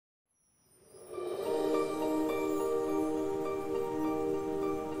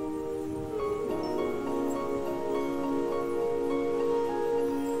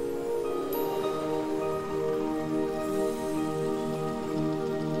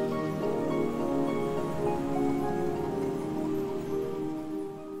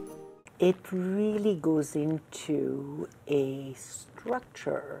it really goes into a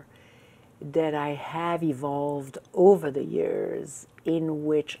structure that I have evolved over the years, in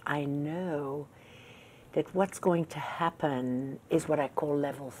which I know that what's going to happen is what I call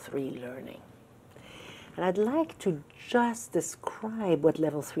level 3 learning. And I'd like to just describe what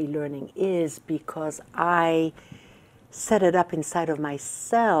level 3 learning is, because I set it up inside of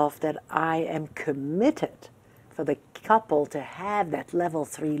myself that I am committed for the couple to have that level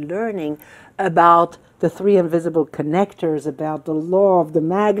 3 learning about the 3 invisible connectors, about the law of the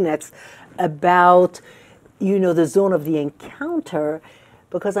magnets, about, the zone of the encounter,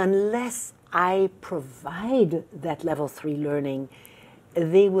 because unless I provide that level 3 learning,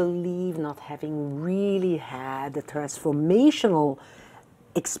 they will leave not having really had the transformational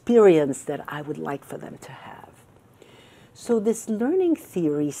experience that I would like for them to have. So this learning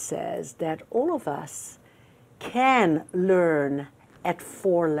theory says that all of us can learn at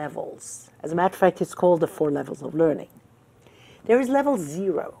 4 levels. As a matter of fact, it's called the 4 levels of learning. There is level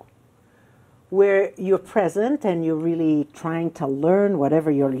 0, where you're present and you're really trying to learn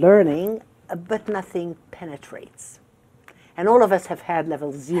whatever you're learning, but nothing penetrates. And all of us have had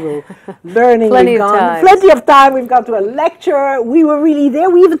level 0 learning. Plenty of times. Plenty of time. We've gone to a lecture. We were really there.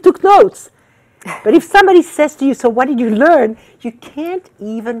 We even took notes. But if somebody says to you, so what did you learn? You can't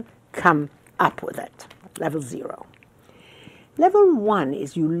even come up with it. Level 0. Level 1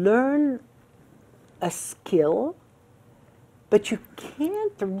 is you learn a skill, but you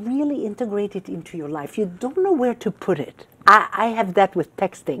can't really integrate it into your life. You don't know where to put it. I have that with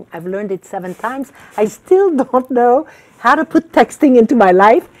texting. I've learned it 7 times. I still don't know how to put texting into my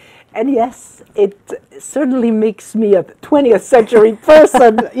life. And yes, it certainly makes me a 20th century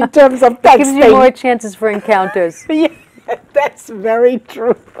person in terms of texting. It gives you more chances for encounters. Yeah, that's very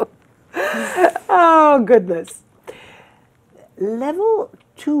true. Oh, goodness. Level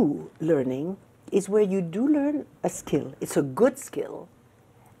 2 learning is where you do learn a skill. It's a good skill,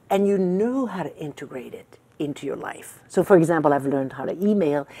 and you know how to integrate it into your life. So, for example, I've learned how to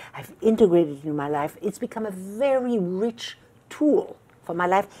email. I've integrated it into my life. It's become a very rich tool for my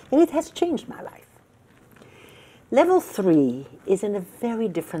life, and it has changed my life. Level 3 is in a very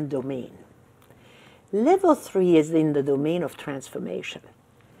different domain. Level 3 is in the domain of transformation.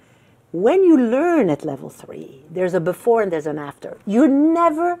 When you learn at level 3, there's a before and there's an after. You're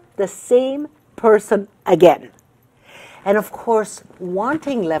never the same person again. And of course,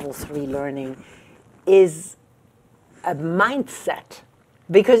 wanting level 3 learning is a mindset,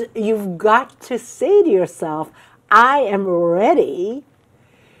 because you've got to say to yourself, I am ready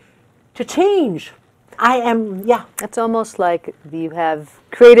to change. I am, yeah. It's almost like you have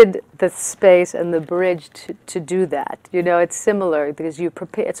created the space and the bridge to do that. It's similar, because you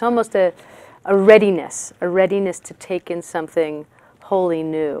prepare. It's almost a readiness to take in something wholly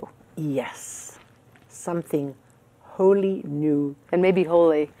new. Yes, something wholly new. And maybe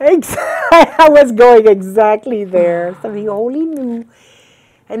holy. I was going exactly there. Something wholly new,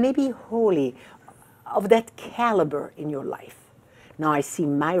 and maybe holy, of that caliber in your life. Now I see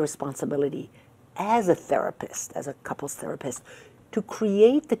my responsibility as a therapist, as a couples therapist, to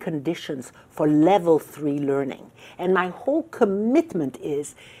create the conditions for level 3 learning. And my whole commitment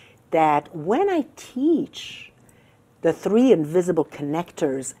is that when I teach the 3 invisible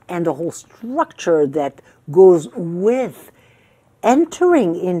connectors and the whole structure that goes with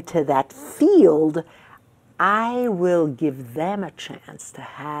entering into that field, I will give them a chance to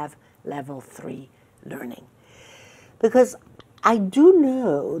have level 3 learning. Because I do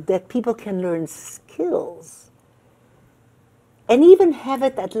know that people can learn skills and even have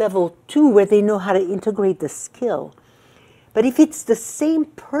it at level 2 where they know how to integrate the skill. But if it's the same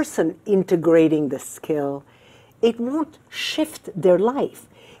person integrating the skill, it won't shift their life.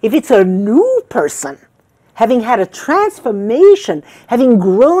 If it's a new person, having had a transformation, having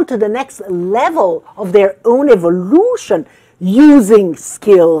grown to the next level of their own evolution using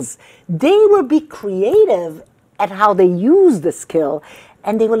skills, they will be creative at how they use the skill,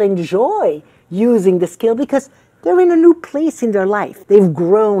 and they will enjoy using the skill because they're in a new place in their life. They've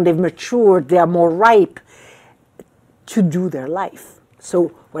grown, they've matured, they are more ripe to do their life. So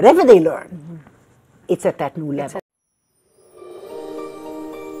whatever they learn, it's at that new level.